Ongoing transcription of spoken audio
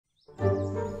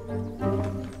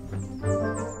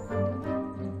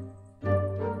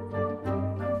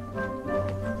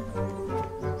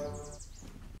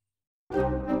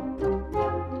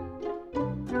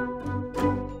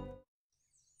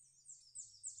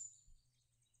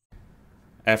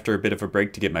After a bit of a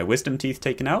break to get my wisdom teeth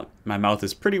taken out, my mouth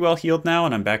is pretty well healed now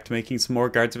and I'm back to making some more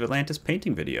Guards of Atlantis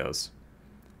painting videos.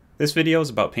 This video is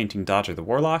about painting Dodger the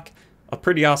Warlock, a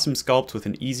pretty awesome sculpt with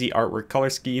an easy artwork color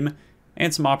scheme,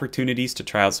 and some opportunities to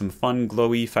try out some fun,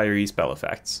 glowy, fiery spell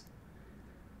effects.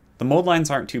 The mold lines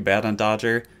aren't too bad on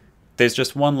Dodger. There's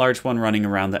just one large one running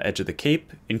around the edge of the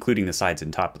cape, including the sides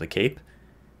and top of the cape,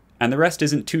 and the rest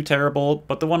isn't too terrible,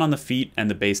 but the one on the feet and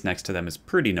the base next to them is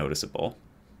pretty noticeable.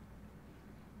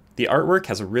 The artwork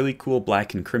has a really cool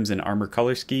black and crimson armor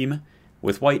color scheme,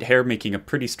 with white hair making a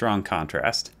pretty strong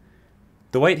contrast.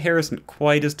 The white hair isn't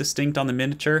quite as distinct on the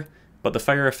miniature, but the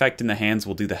fire effect in the hands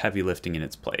will do the heavy lifting in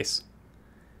its place.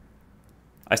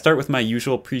 I start with my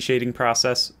usual pre-shading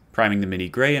process, priming the mini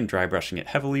gray and dry brushing it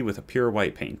heavily with a pure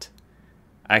white paint.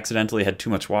 I accidentally had too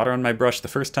much water on my brush the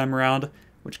first time around,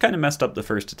 which kind of messed up the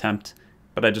first attempt,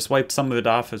 but I just wiped some of it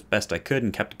off as best I could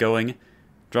and kept going,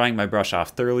 drying my brush off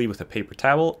thoroughly with a paper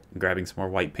towel and grabbing some more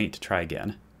white paint to try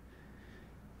again.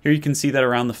 Here you can see that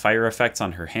around the fire effects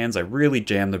on her hands I really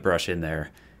jammed the brush in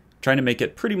there, trying to make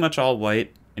it pretty much all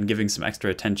white and giving some extra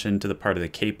attention to the part of the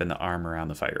cape and the arm around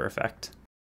the fire effect.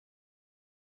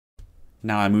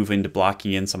 Now I move into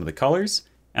blocking in some of the colors,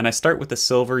 and I start with the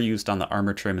silver used on the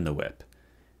armor trim and the whip.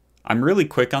 I'm really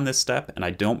quick on this step, and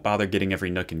I don't bother getting every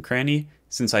nook and cranny,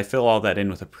 since I fill all that in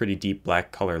with a pretty deep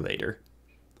black color later.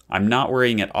 I'm not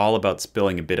worrying at all about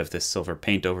spilling a bit of this silver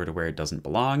paint over to where it doesn't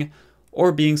belong,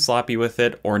 or being sloppy with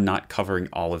it, or not covering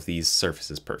all of these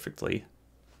surfaces perfectly.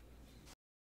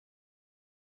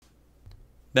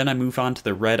 Then I move on to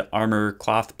the red armor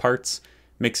cloth parts,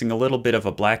 mixing a little bit of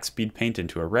a black speed paint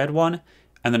into a red one,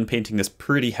 and then painting this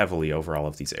pretty heavily over all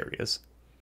of these areas.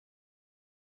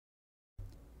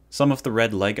 Some of the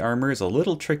red leg armor is a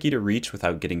little tricky to reach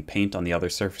without getting paint on the other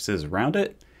surfaces around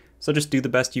it, so just do the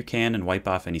best you can and wipe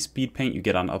off any speed paint you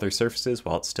get on other surfaces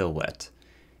while it's still wet.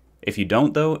 If you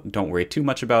don't though, don't worry too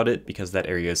much about it because that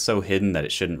area is so hidden that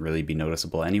it shouldn't really be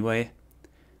noticeable anyway.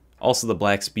 Also, the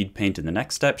black speed paint in the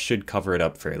next step should cover it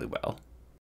up fairly well.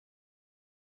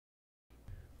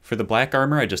 For the black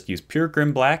armor, I just use pure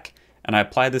grim black, and I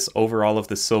apply this over all of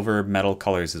the silver metal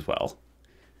colors as well.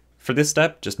 For this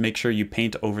step, just make sure you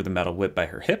paint over the metal whip by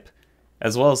her hip,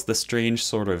 as well as the strange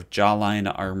sort of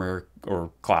jawline armor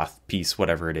or cloth piece,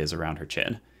 whatever it is, around her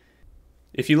chin.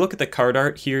 If you look at the card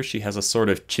art here, she has a sort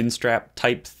of chin strap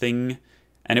type thing,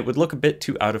 and it would look a bit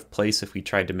too out of place if we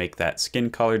tried to make that skin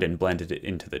colored and blended it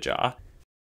into the jaw.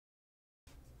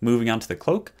 Moving on to the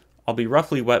cloak, I'll be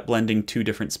roughly wet blending two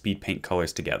different speed paint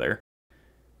colors together.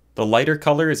 The lighter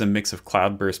color is a mix of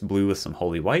cloudburst blue with some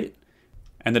holy white,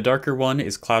 and the darker one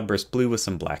is cloudburst blue with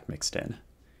some black mixed in.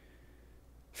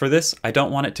 For this, I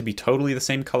don't want it to be totally the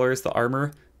same color as the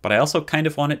armor, but I also kind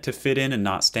of want it to fit in and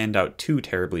not stand out too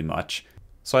terribly much,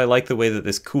 so I like the way that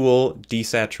this cool,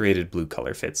 desaturated blue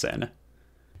color fits in.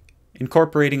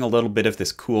 Incorporating a little bit of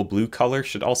this cool blue color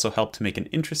should also help to make an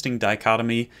interesting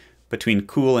dichotomy between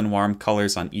cool and warm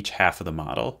colors on each half of the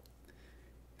model.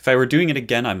 If I were doing it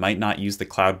again, I might not use the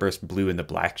cloudburst blue and the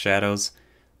black shadows.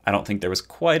 I don't think there was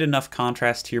quite enough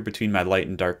contrast here between my light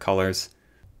and dark colors,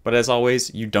 but as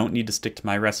always, you don't need to stick to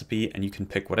my recipe and you can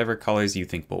pick whatever colors you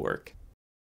think will work.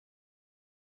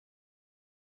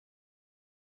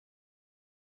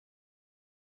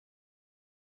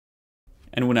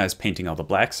 And when I was painting all the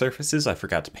black surfaces, I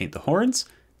forgot to paint the horns,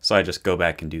 so I just go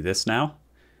back and do this now.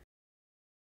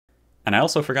 And I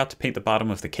also forgot to paint the bottom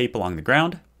of the cape along the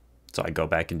ground, so I go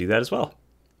back and do that as well.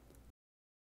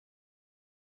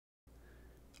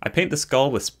 I paint the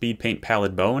skull with speed paint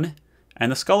pallid bone,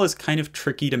 and the skull is kind of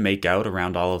tricky to make out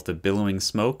around all of the billowing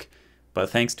smoke, but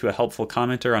thanks to a helpful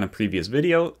commenter on a previous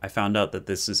video, I found out that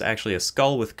this is actually a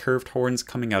skull with curved horns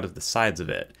coming out of the sides of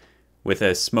it, with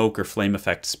a smoke or flame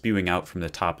effect spewing out from the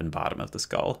top and bottom of the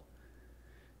skull.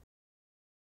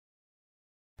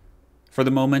 For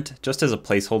the moment, just as a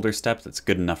placeholder step that's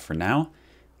good enough for now,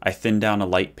 I thin down a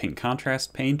light pink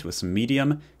contrast paint with some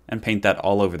medium and paint that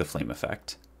all over the flame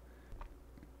effect.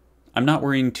 I'm not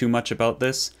worrying too much about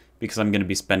this because I'm going to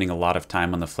be spending a lot of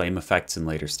time on the flame effects in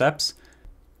later steps,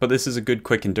 but this is a good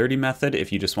quick and dirty method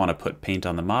if you just want to put paint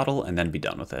on the model and then be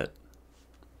done with it.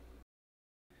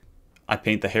 I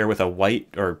paint the hair with a white,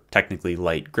 or technically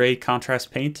light gray,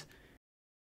 contrast paint,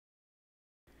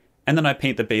 and then I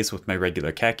paint the base with my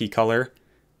regular khaki color.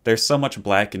 There's so much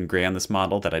black and gray on this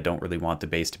model that I don't really want the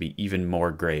base to be even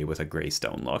more gray with a gray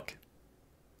stone look.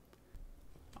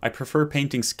 I prefer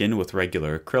painting skin with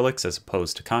regular acrylics as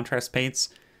opposed to contrast paints,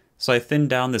 so I thin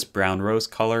down this brown rose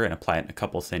color and apply it in a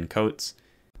couple thin coats.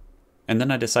 And then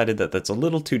I decided that that's a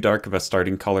little too dark of a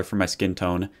starting color for my skin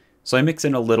tone, so I mix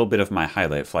in a little bit of my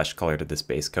highlight flesh color to this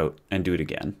base coat and do it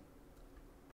again.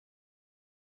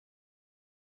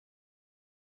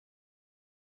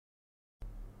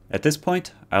 At this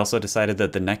point, I also decided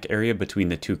that the neck area between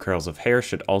the two curls of hair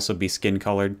should also be skin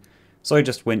colored, so I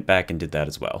just went back and did that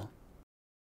as well.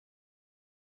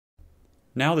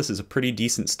 Now this is a pretty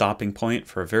decent stopping point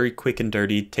for a very quick and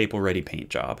dirty table-ready paint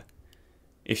job.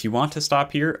 If you want to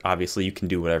stop here, obviously you can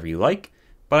do whatever you like,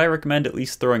 but I recommend at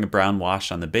least throwing a brown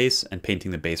wash on the base and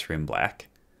painting the base frame black.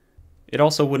 It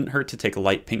also wouldn't hurt to take a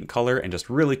light pink color and just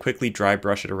really quickly dry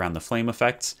brush it around the flame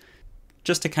effects,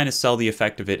 just to kind of sell the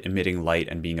effect of it emitting light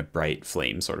and being a bright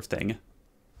flame sort of thing.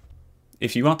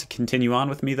 If you want to continue on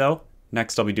with me though,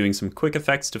 next I'll be doing some quick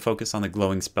effects to focus on the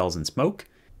glowing spells and smoke,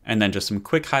 and then just some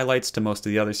quick highlights to most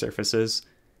of the other surfaces,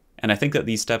 and I think that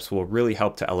these steps will really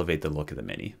help to elevate the look of the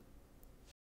Mini.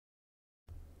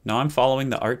 Now I'm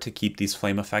following the art to keep these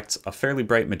flame effects a fairly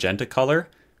bright magenta color,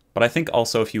 but I think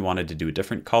also if you wanted to do a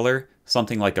different color,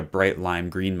 something like a bright lime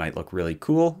green might look really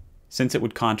cool, since it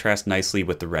would contrast nicely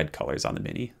with the red colors on the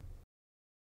Mini.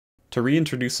 To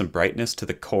reintroduce some brightness to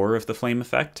the core of the flame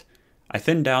effect, I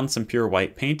thin down some pure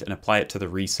white paint and apply it to the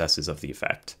recesses of the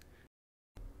effect.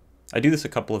 I do this a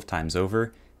couple of times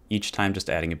over, each time just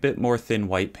adding a bit more thin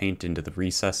white paint into the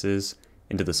recesses,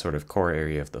 into the sort of core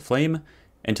area of the flame,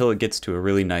 until it gets to a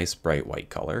really nice bright white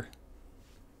color.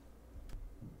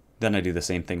 Then I do the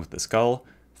same thing with the skull,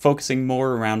 focusing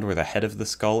more around where the head of the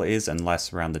skull is and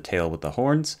less around the tail with the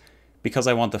horns, because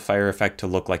I want the fire effect to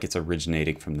look like it's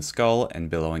originating from the skull and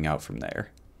billowing out from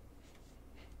there.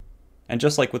 And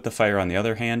just like with the fire on the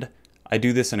other hand, I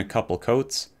do this in a couple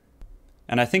coats,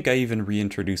 and I think I even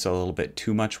reintroduce a little bit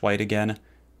too much white again,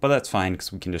 but that's fine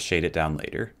because we can just shade it down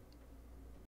later.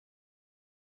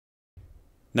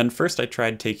 Then first I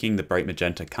tried taking the bright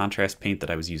magenta contrast paint that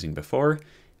I was using before,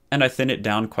 and I thin it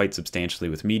down quite substantially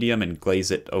with medium and glaze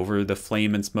it over the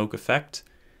flame and smoke effect,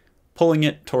 pulling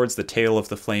it towards the tail of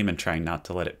the flame and trying not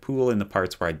to let it pool in the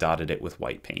parts where I dotted it with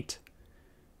white paint.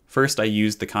 First I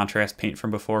used the contrast paint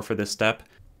from before for this step,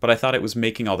 but I thought it was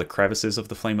making all the crevices of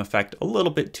the flame effect a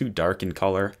little bit too dark in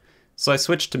color, so I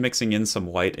switched to mixing in some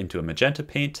white into a magenta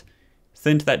paint,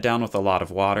 thinned that down with a lot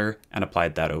of water, and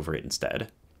applied that over it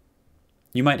instead.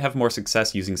 You might have more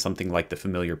success using something like the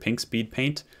familiar pink speed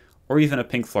paint, or even a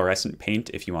pink fluorescent paint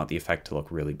if you want the effect to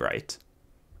look really bright.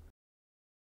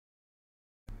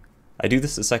 I do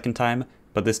this a second time,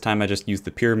 but this time I just used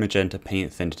the pure magenta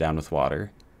paint thinned down with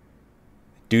water.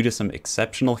 Due to some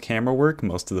exceptional camera work,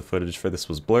 most of the footage for this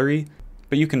was blurry,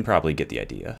 but you can probably get the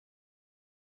idea.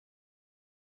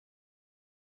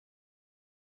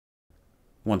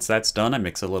 Once that's done, I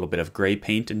mix a little bit of gray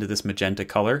paint into this magenta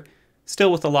color,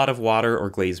 still with a lot of water or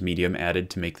glaze medium added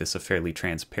to make this a fairly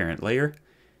transparent layer,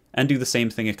 and do the same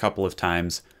thing a couple of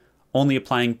times, only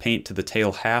applying paint to the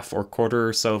tail half or quarter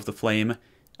or so of the flame,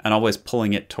 and always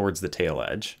pulling it towards the tail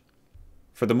edge.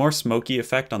 For the more smoky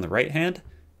effect on the right hand,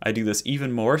 I do this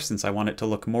even more since I want it to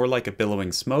look more like a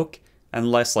billowing smoke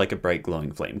and less like a bright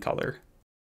glowing flame color.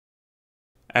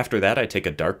 After that, I take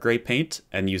a dark gray paint,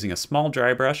 and using a small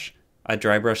dry brush, I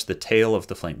dry brush the tail of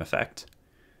the flame effect.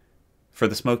 For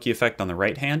the smoky effect on the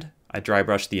right hand, I dry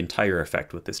brush the entire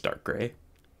effect with this dark gray.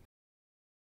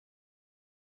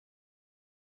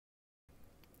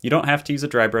 You don't have to use a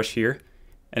dry brush here,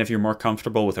 and if you're more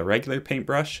comfortable with a regular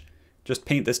paintbrush, just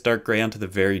paint this dark gray onto the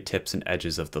very tips and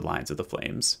edges of the lines of the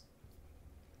flames.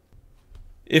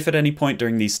 If at any point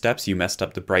during these steps you messed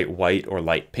up the bright white or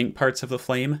light pink parts of the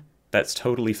flame, that's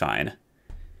totally fine.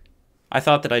 I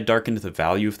thought that I darkened the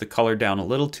value of the color down a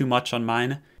little too much on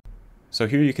mine, so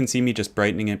here you can see me just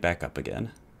brightening it back up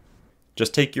again.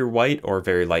 Just take your white or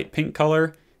very light pink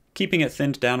color, keeping it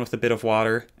thinned down with a bit of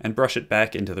water, and brush it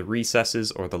back into the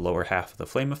recesses or the lower half of the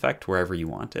flame effect wherever you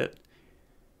want it.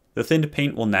 The thinned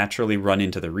paint will naturally run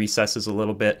into the recesses a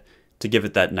little bit to give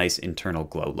it that nice internal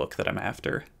glow look that I'm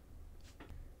after.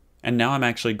 And now I'm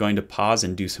actually going to pause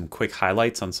and do some quick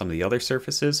highlights on some of the other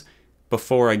surfaces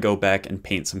before I go back and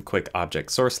paint some quick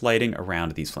object source lighting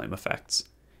around these flame effects.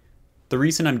 The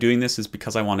reason I'm doing this is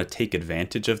because I want to take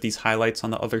advantage of these highlights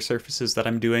on the other surfaces that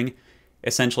I'm doing,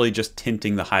 essentially just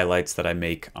tinting the highlights that I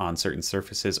make on certain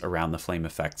surfaces around the flame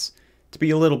effects to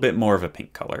be a little bit more of a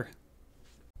pink color.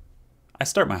 I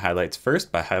start my highlights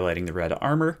first by highlighting the red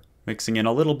armor, mixing in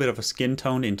a little bit of a skin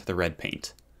tone into the red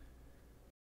paint.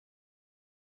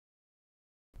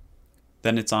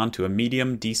 Then it's on to a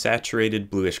medium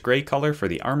desaturated bluish-gray color for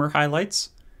the armor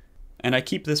highlights, and I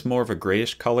keep this more of a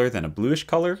grayish color than a bluish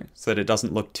color so that it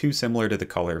doesn't look too similar to the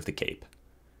color of the cape.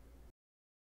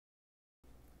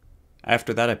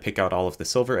 After that I pick out all of the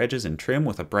silver edges and trim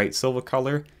with a bright silver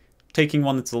color, taking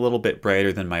one that's a little bit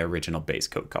brighter than my original base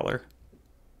coat color.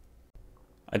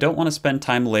 I don't want to spend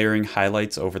time layering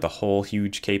highlights over the whole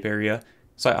huge cape area,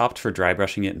 so I opt for dry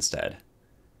brushing it instead.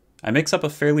 I mix up a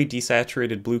fairly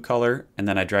desaturated blue color, and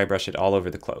then I dry brush it all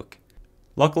over the cloak.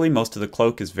 Luckily, most of the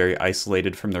cloak is very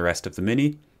isolated from the rest of the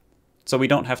Mini, so we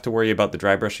don't have to worry about the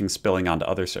dry brushing spilling onto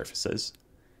other surfaces.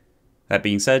 That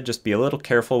being said, just be a little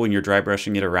careful when you're dry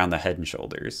brushing it around the head and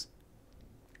shoulders.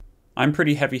 I'm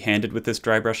pretty heavy-handed with this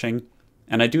dry brushing,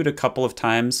 and I do it a couple of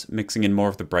times, mixing in more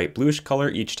of the bright bluish color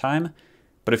each time,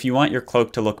 but if you want your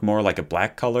cloak to look more like a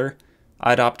black color,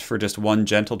 I'd opt for just one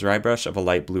gentle dry brush of a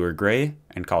light blue or gray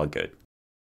and call it good.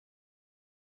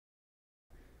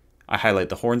 I highlight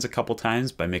the horns a couple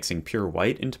times by mixing pure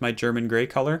white into my German gray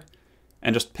color,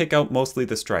 and just pick out mostly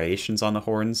the striations on the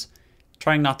horns,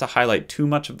 trying not to highlight too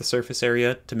much of the surface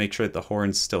area to make sure that the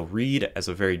horns still read as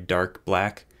a very dark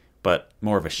black, but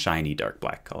more of a shiny dark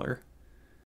black color.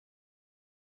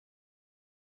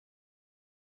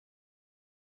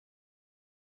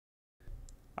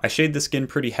 I shade the skin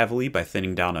pretty heavily by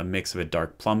thinning down a mix of a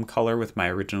dark plum color with my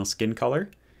original skin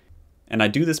color, and I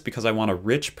do this because I want a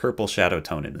rich purple shadow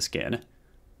tone in the skin.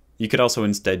 You could also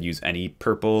instead use any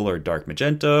purple or dark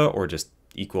magenta, or just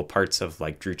equal parts of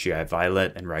like Drybrushing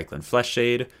Violet and Reikland Flesh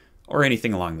Shade, or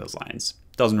anything along those lines.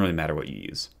 Doesn't really matter what you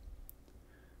use.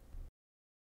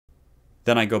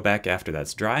 Then I go back after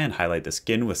that's dry and highlight the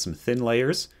skin with some thin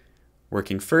layers,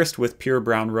 working first with pure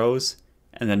brown rose,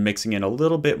 and then mixing in a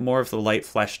little bit more of the light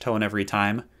flesh tone every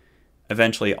time,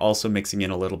 eventually also mixing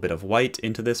in a little bit of white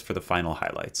into this for the final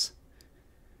highlights.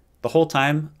 The whole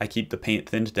time, I keep the paint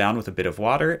thinned down with a bit of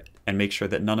water and make sure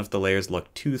that none of the layers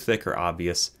look too thick or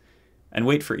obvious, and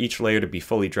wait for each layer to be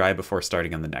fully dry before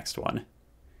starting on the next one.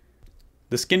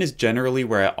 The skin is generally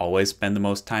where I always spend the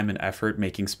most time and effort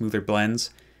making smoother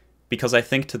blends, because I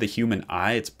think to the human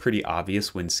eye it's pretty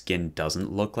obvious when skin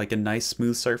doesn't look like a nice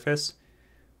smooth surface.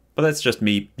 But that's just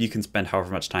me, you can spend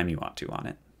however much time you want to on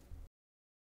it.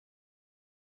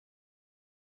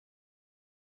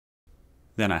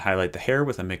 Then I highlight the hair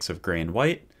with a mix of gray and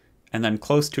white, and then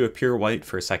close to a pure white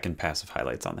for a second pass of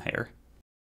highlights on the hair.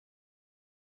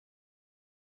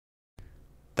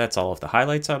 That's all of the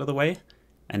highlights out of the way,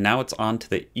 and now it's on to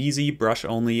the easy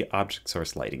brush-only object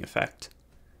source lighting effect.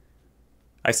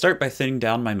 I start by thinning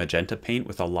down my magenta paint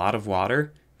with a lot of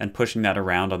water and pushing that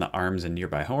around on the arms and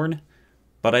nearby horn,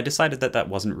 but I decided that that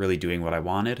wasn't really doing what I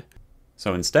wanted.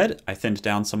 So instead, I thinned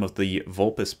down some of the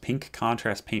Vulpus pink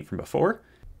contrast paint from before,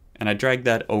 and I dragged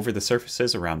that over the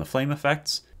surfaces around the flame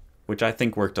effects, which I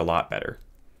think worked a lot better.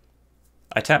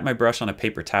 I tap my brush on a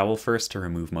paper towel first to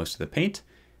remove most of the paint,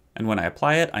 and when I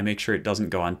apply it, I make sure it doesn't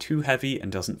go on too heavy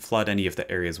and doesn't flood any of the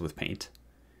areas with paint.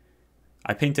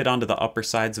 I paint it onto the upper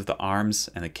sides of the arms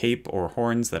and the cape or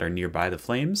horns that are nearby the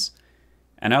flames,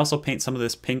 and I also paint some of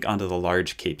this pink onto the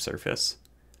large cape surface.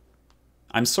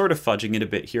 I'm sort of fudging it a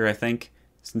bit here, I think,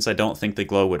 since I don't think the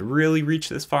glow would really reach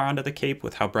this far onto the cape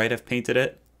with how bright I've painted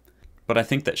it, but I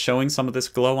think that showing some of this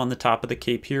glow on the top of the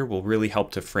cape here will really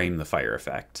help to frame the fire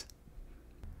effect.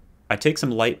 I take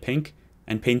some light pink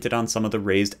and paint it on some of the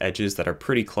raised edges that are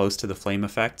pretty close to the flame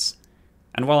effects,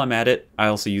 and while I'm at it, I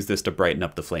also use this to brighten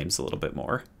up the flames a little bit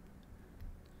more.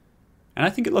 And I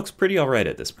think it looks pretty alright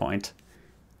at this point.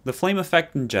 The flame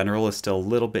effect in general is still a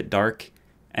little bit dark,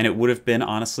 and it would have been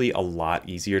honestly a lot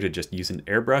easier to just use an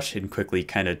airbrush and quickly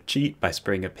kind of cheat by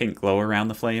spraying a pink glow around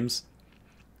the flames.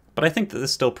 But I think that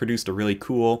this still produced a really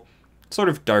cool, sort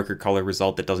of darker color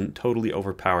result that doesn't totally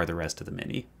overpower the rest of the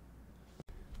Mini.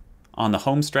 On the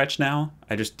home stretch now,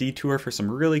 I just detour for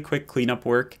some really quick cleanup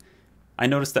work. I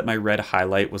noticed that my red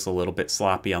highlight was a little bit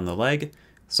sloppy on the leg,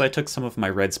 so I took some of my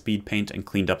red speed paint and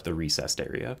cleaned up the recessed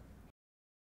area.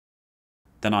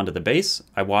 Then onto the base,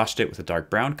 I washed it with a dark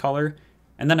brown color,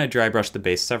 and then I dry brushed the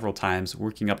base several times,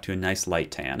 working up to a nice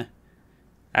light tan.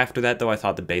 After that though, I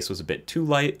thought the base was a bit too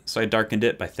light, so I darkened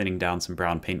it by thinning down some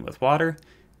brown paint with water,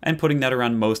 and putting that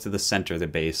around most of the center of the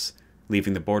base,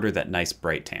 leaving the border that nice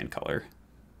bright tan color.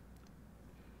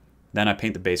 Then I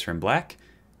paint the base rim black,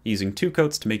 using 2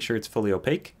 coats to make sure it's fully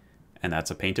opaque, and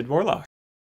that's a painted Warlock.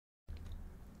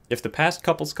 If the past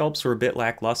couple sculpts were a bit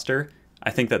lackluster, I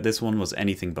think that this one was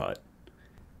anything but.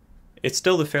 It's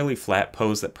still the fairly flat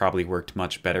pose that probably worked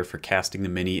much better for casting the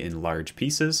Mini in large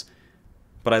pieces,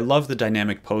 but I love the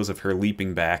dynamic pose of her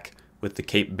leaping back with the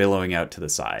cape billowing out to the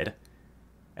side.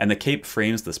 And the cape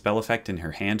frames the spell effect in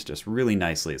her hand just really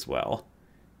nicely as well.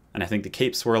 And I think the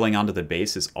cape swirling onto the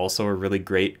base is also a really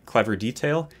great, clever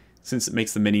detail, since it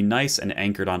makes the Mini nice and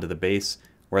anchored onto the base,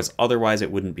 whereas otherwise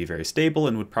it wouldn't be very stable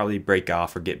and would probably break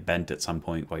off or get bent at some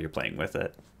point while you're playing with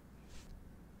it.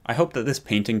 I hope that this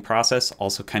painting process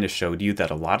also kind of showed you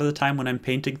that a lot of the time when I'm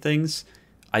painting things,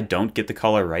 I don't get the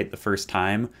color right the first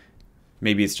time.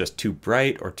 Maybe it's just too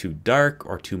bright or too dark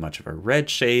or too much of a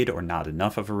red shade or not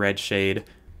enough of a red shade.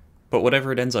 But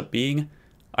whatever it ends up being,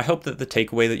 I hope that the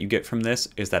takeaway that you get from this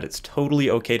is that it's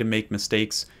totally okay to make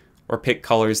mistakes or pick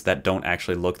colors that don't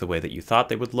actually look the way that you thought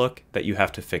they would look that you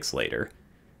have to fix later.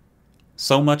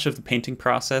 So much of the painting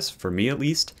process, for me at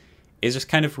least, is just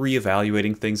kind of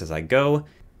reevaluating things as I go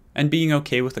and being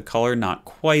okay with a color not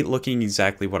quite looking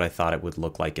exactly what I thought it would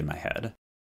look like in my head.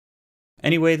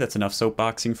 Anyway, that's enough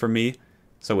soapboxing from me.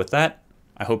 So with that,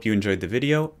 I hope you enjoyed the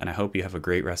video and I hope you have a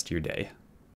great rest of your day.